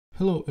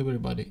Hello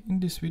everybody, in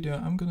this video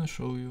I'm gonna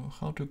show you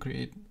how to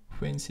create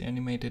fancy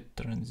animated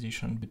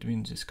transition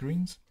between the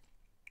screens.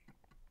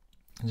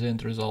 The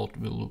end result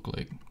will look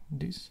like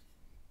this.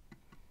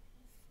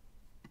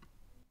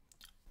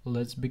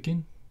 Let's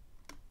begin.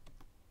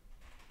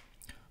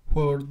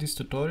 For this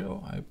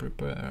tutorial I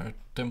prepared a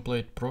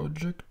template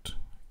project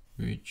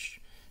which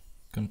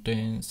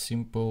contains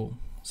simple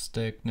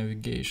stack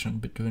navigation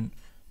between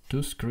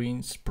two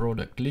screens,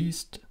 product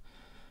list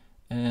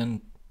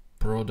and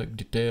product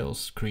details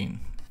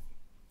screen.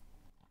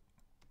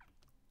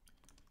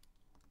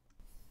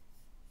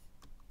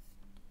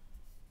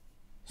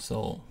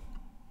 So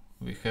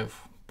we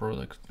have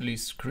product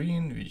list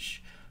screen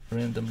which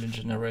randomly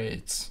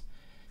generates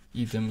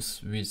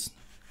items with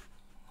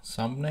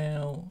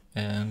thumbnail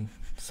and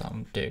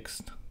some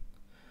text.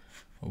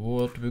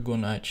 What we're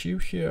gonna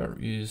achieve here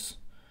is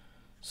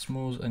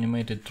smooth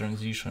animated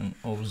transition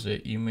of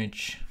the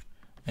image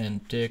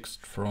and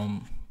text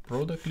from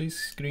product list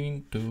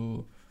screen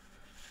to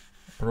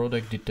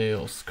product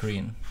details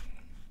screen.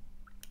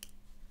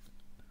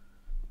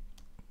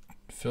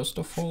 First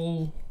of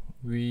all,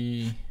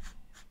 we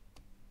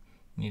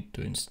need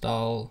to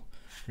install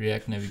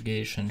React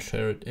Navigation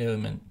Shared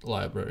Element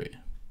library.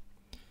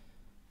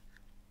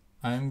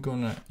 I'm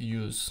gonna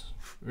use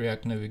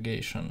React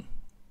Navigation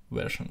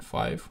version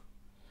 5,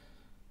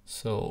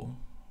 so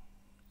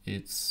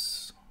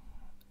it's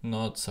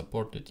not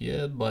supported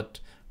yet, but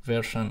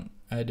version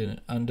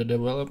under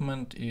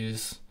development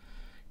is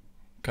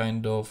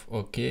kind of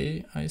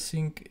okay, I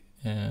think,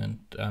 and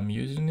I'm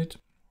using it.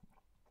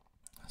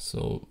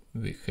 So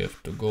we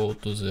have to go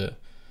to the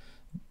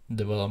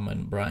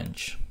development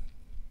branch.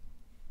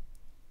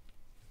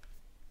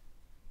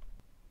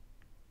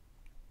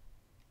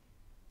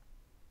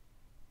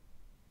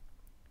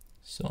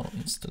 So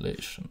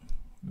installation,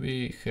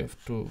 we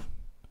have to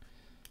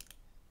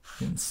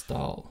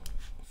install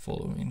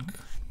following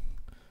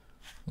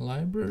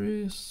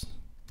libraries,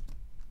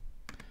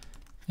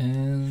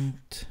 and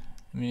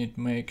we need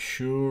to make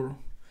sure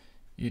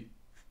it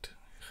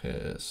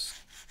has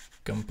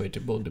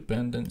compatible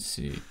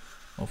dependency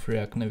of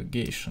React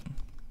Navigation.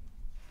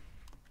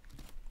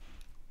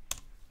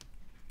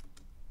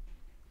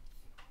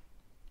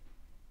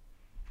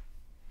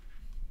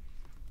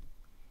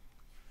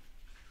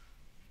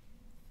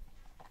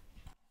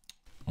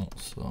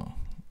 Also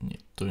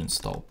need to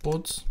install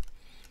pods.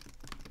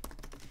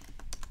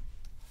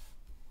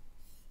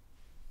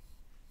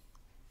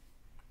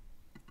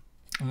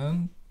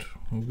 And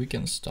we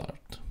can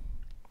start.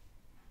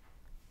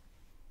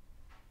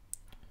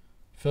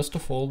 First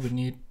of all, we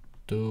need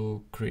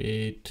to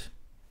create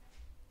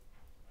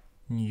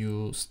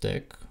new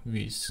stack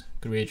with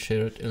create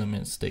shared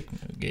element stack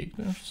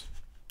navigators.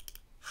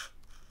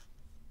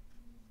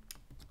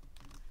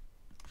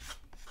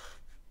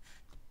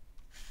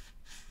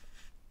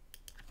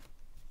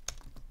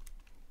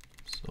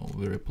 So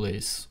we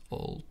replace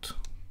alt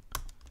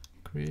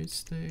create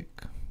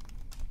stack.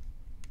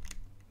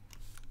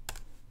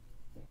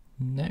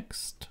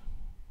 Next,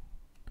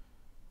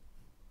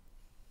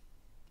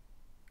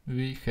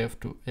 we have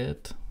to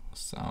add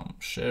some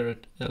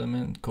shared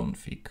element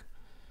config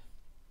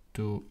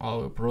to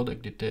our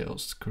product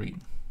details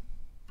screen.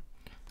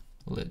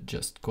 Let's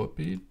just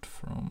copy it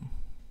from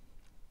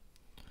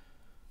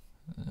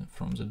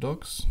the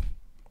docs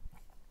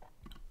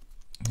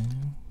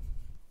and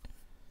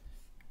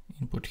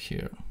input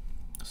here.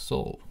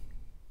 So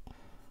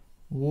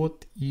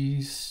what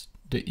is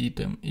the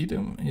item?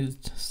 Item is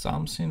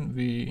something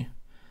we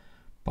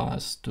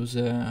pass to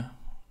the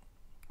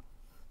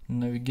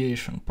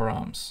navigation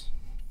params.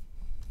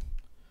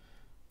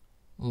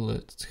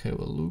 Let's have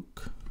a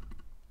look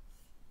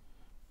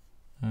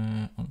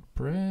on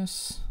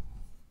press.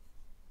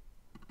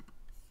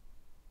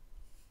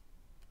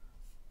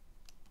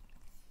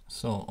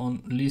 So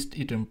on list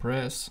item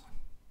press,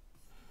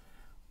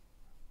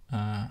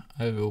 I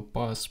will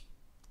pass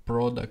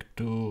product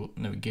to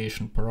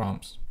navigation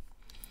params.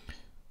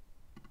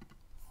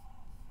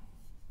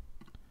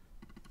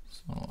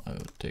 So I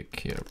will take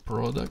here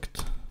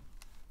product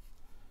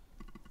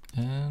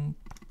and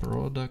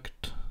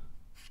product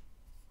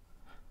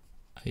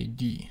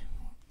ID.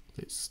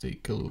 Let's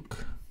take a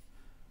look.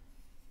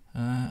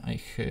 I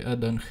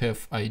don't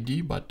have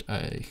ID, but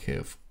I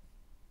have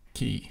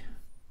key.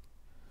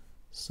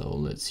 So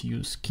let's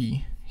use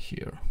key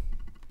here.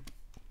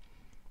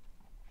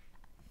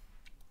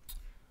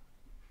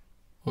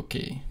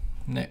 Okay,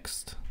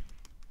 next.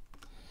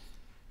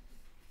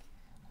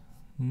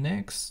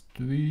 Next,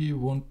 we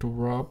want to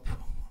wrap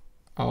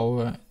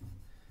our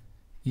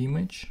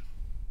image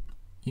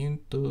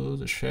into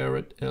the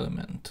shared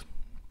element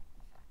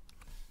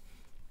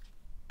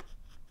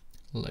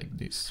like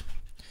this.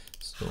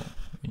 So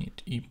we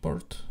need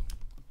import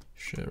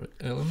shared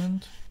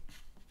element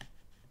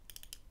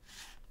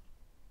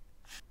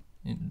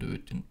and do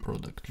it in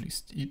product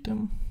list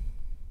item.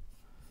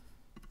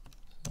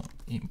 So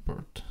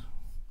import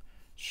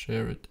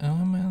shared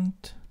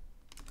element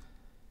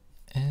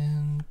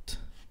and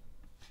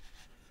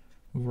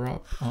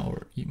wrap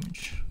our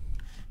image.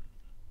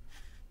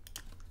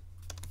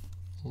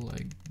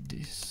 like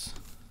this.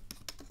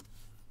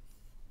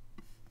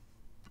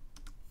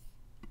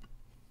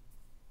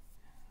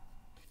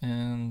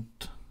 And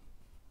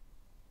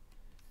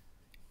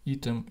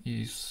item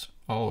is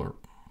our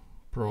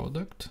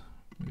product.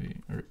 We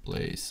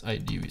replace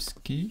ID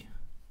with key.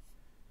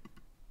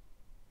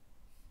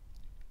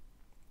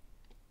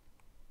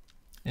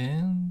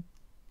 And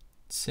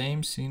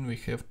same thing we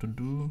have to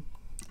do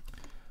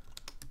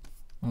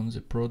on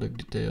the product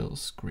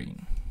details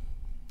screen.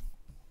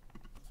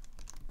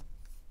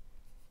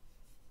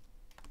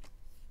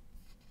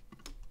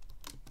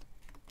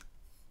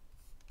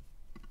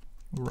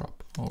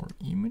 Wrap our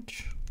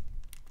image.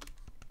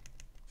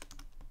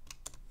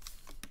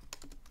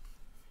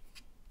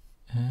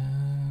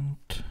 And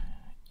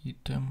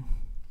item,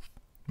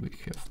 we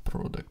have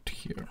product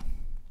here.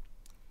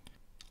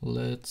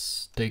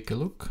 Let's take a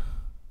look.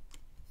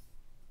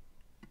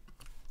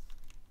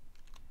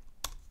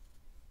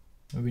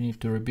 We need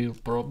to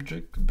rebuild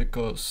project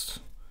because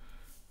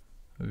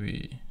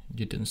we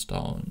did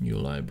install new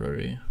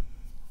library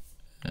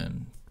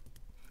and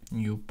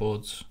new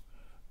pods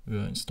were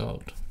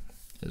installed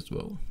as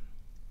well.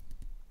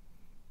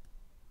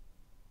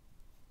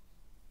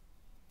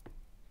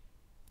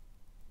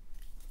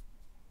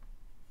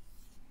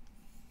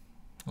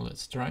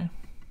 Let's try.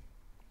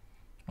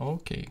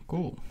 Okay,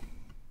 cool.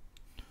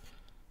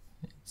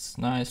 It's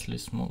nicely,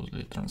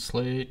 smoothly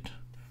translate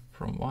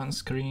from one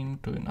screen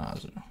to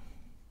another.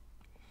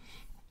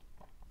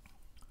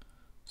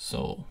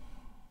 So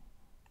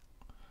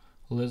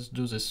let's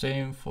do the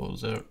same for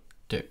the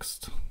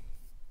text.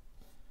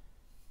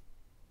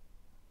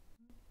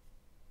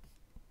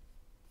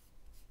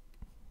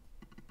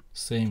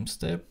 Same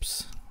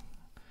steps.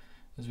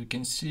 As we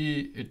can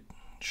see, it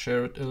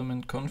shared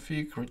element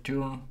config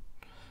return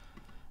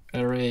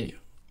array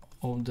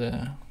of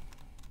the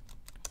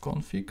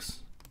configs.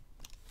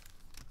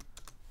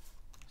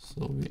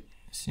 So we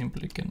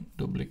simply can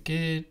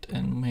duplicate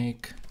and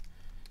make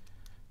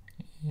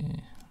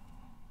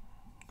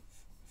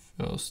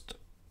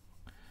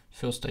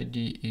first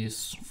ID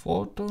is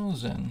photo,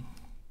 then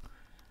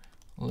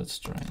let's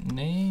try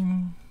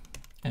name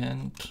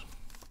and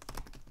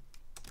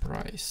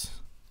price.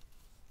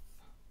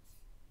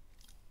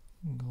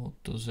 Go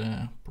to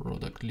the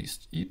product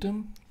list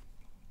item.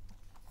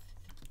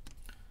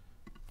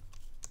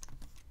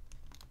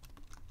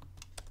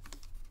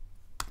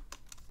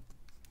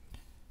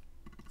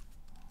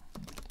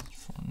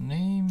 For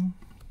name.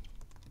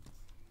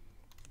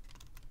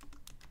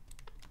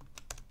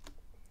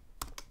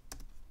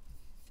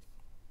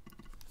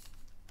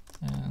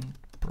 And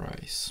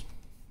price.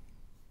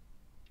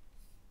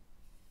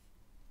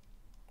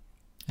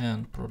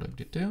 And product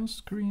details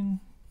screen.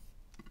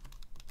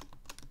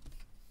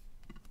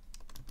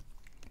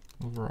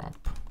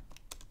 Wrap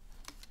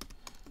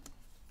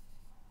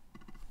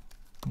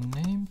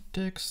name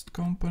text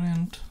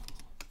component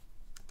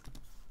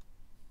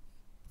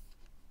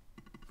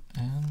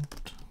and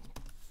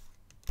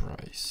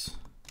price.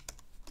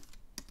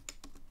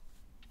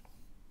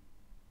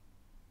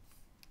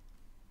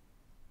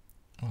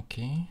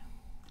 Okay,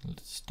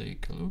 let's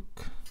take a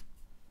look.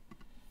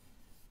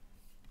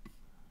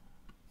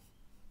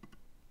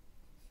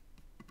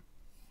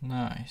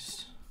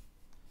 Nice.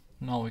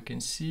 Now we can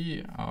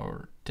see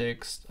our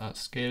text are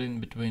scaling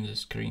between the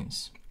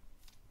screens.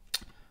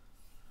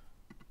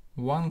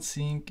 One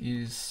thing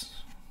is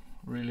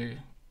really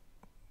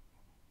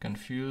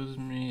confused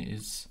me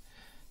is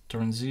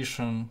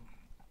transition,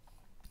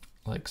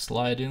 like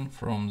sliding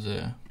from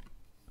the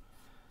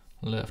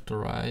left to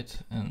right,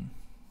 and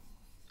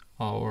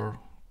our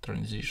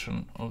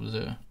transition of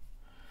the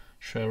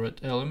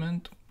shared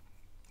element.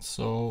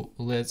 So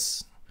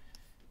let's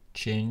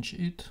change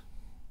it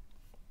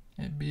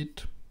a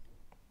bit.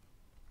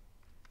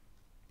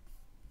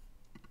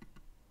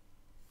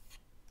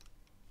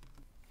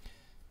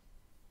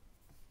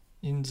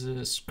 In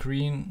the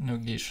screen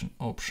navigation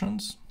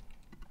options,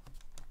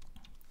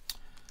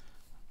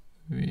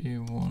 we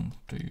want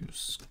to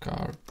use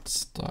card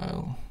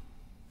style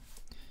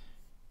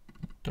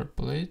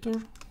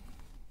interpolator.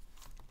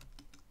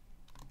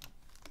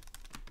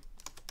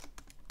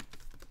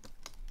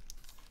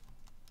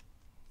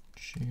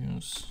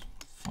 Choose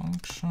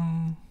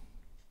function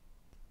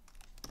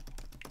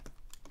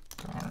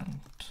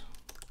current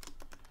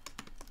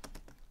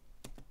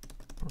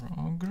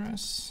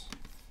progress.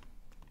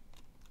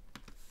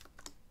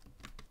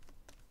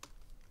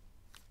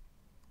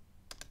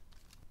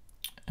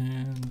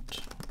 And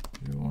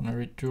we want to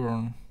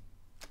return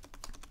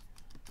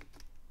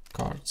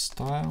card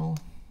style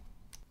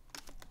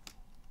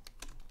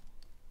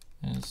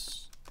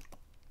as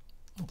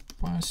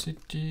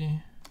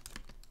opacity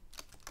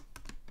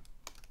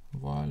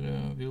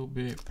value will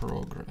be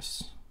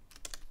progress.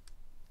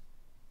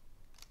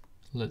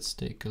 Let's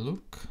take a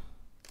look.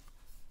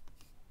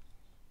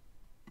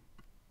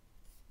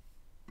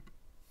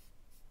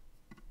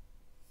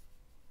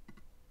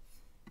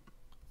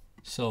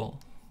 So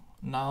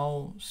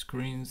now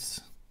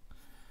screens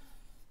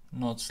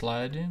not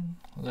sliding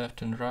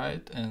left and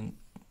right, and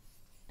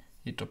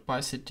its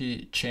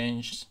opacity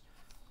changes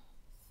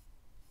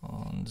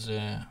on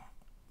the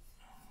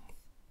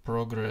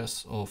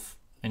progress of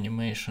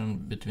animation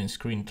between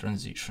screen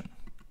transition.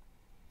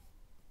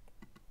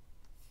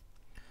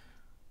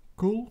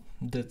 Cool,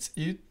 that's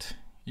it.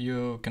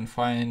 You can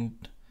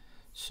find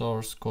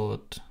source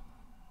code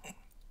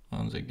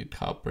on the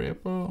GitHub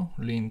repo,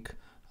 link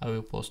I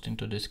will post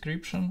into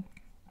description.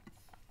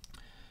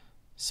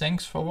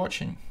 Thanks for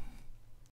watching.